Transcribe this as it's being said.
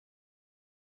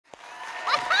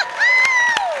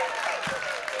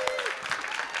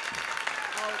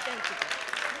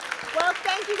Well,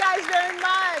 thank you guys very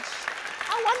much.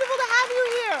 How wonderful to have you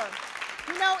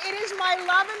here. You know, it is my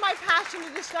love and my passion to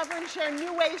discover and share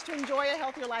new ways to enjoy a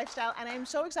healthier lifestyle, and I am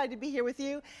so excited to be here with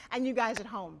you and you guys at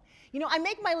home. You know, I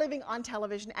make my living on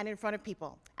television and in front of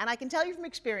people, and I can tell you from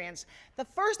experience, the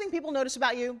first thing people notice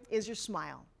about you is your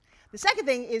smile. The second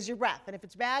thing is your breath, and if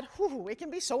it's bad, whew, it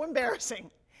can be so embarrassing.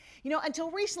 You know,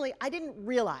 until recently, I didn't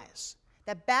realize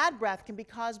that bad breath can be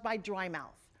caused by dry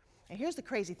mouth. And here's the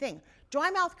crazy thing. Dry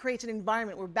mouth creates an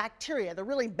environment where bacteria, the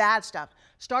really bad stuff,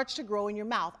 starts to grow in your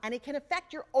mouth, and it can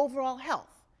affect your overall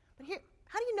health. But here,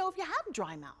 how do you know if you have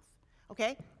dry mouth?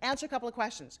 Okay, answer a couple of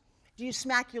questions. Do you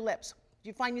smack your lips? Do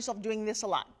you find yourself doing this a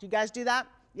lot? Do you guys do that?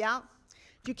 Yeah?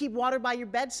 Do you keep water by your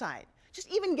bedside?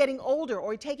 Just even getting older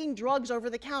or taking drugs over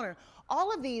the counter.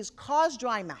 All of these cause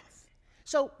dry mouth.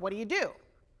 So what do you do?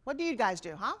 What do you guys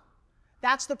do, huh?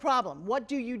 That's the problem. What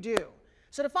do you do?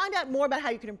 So to find out more about how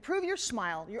you can improve your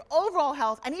smile, your overall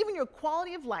health, and even your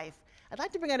quality of life, I'd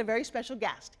like to bring out a very special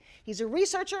guest. He's a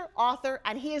researcher, author,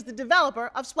 and he is the developer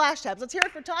of Splash Tabs. Let's hear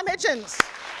it for Tom Hitchens.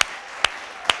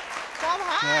 Tom,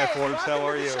 hi. Hi, Forbes. How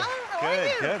are you? How are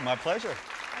you? Good. My pleasure.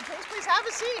 And please have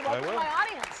a seat. Welcome to my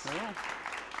audience. I will.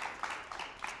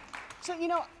 So, you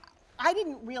know, I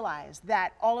didn't realize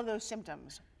that all of those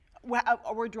symptoms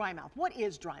were dry mouth. What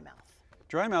is dry mouth?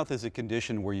 Dry mouth is a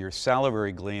condition where your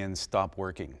salivary glands stop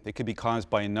working. It could be caused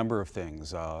by a number of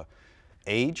things.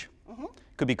 Age,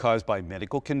 could be caused by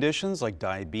medical conditions like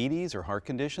diabetes or heart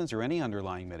conditions or any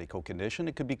underlying medical condition.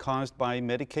 It could be caused by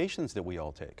medications that we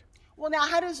all take. Well, now,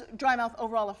 how does dry mouth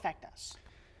overall affect us?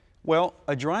 Well,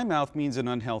 a dry mouth means an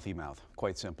unhealthy mouth,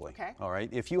 quite simply. Okay. All right.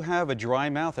 If you have a dry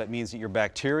mouth, that means that your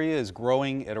bacteria is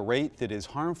growing at a rate that is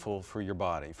harmful for your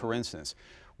body. For instance,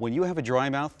 when you have a dry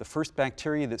mouth, the first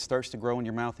bacteria that starts to grow in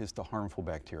your mouth is the harmful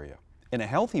bacteria. In a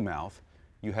healthy mouth,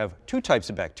 you have two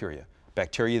types of bacteria.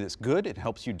 Bacteria that's good, it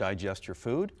helps you digest your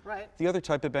food. Right. The other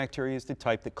type of bacteria is the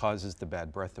type that causes the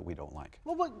bad breath that we don't like.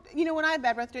 Well, you know, when I have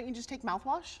bad breath, don't you just take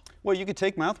mouthwash? Well, you could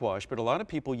take mouthwash, but a lot of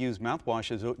people use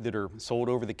mouthwashes that are sold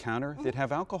over the counter that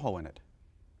have alcohol in it.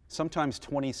 Sometimes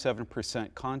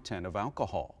 27% content of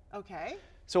alcohol. Okay.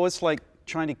 So it's like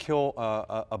trying to kill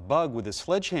a bug with a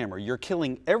sledgehammer. You're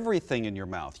killing everything in your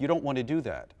mouth. You don't want to do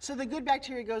that. So the good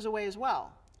bacteria goes away as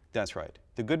well? That's right.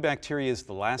 The good bacteria is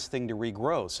the last thing to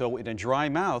regrow. So in a dry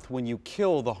mouth, when you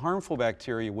kill the harmful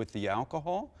bacteria with the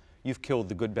alcohol, you've killed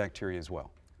the good bacteria as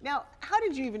well. Now, how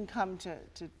did you even come to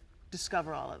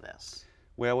discover all of this?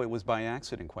 Well, it was by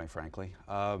accident, quite frankly.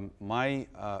 My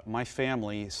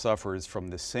family suffers from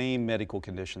the same medical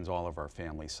conditions all of our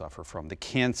families suffer from. The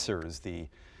cancers, the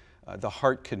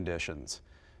heart conditions,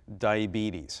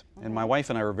 diabetes. And my wife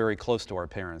and I were very close to our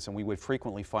parents, and we would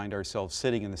frequently find ourselves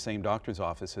sitting in the same doctor's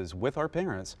offices with our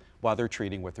parents while they're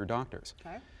treating with their doctors.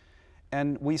 Okay.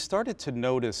 And we started to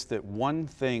notice that one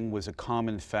thing was a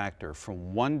common factor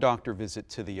from one doctor visit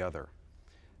to the other.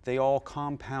 They all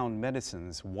compound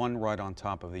medicines, one right on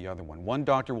top of the other one. One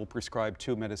doctor will prescribe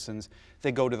 2 medicines.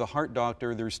 They go to the heart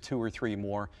doctor, there's 2 or 3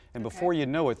 more. And before you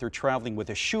know it, they're traveling with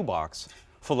a shoebox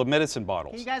full of medicine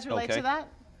bottles. Can you guys relate to that?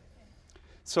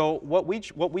 So what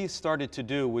we started to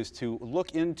do was to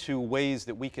look into ways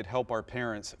that we could help our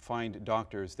parents find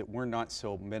doctors that were not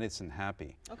so medicine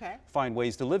happy. Okay. Find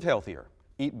ways to live healthier,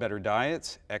 eat better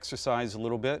diets, exercise a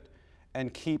little bit,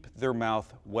 and keep their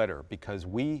mouth wetter, because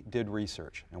we did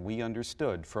research and we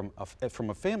understood from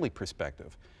a family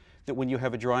perspective that when you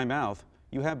have a dry mouth,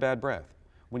 you have bad breath.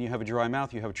 When you have a dry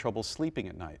mouth, you have trouble sleeping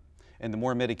at night. And the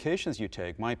more medications you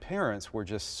take, my parents were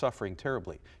just suffering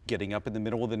terribly, getting up in the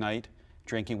middle of the night,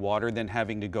 drinking water, then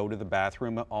having to go to the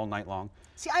bathroom all night long.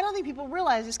 See, I don't think people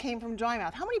realize this came from dry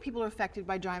mouth. How many people are affected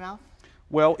by dry mouth?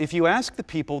 Well, if you ask the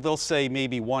people, they'll say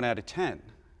maybe 1 out of 10.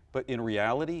 But in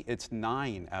reality, it's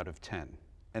 9 out of 10,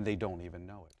 and they don't even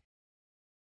know it.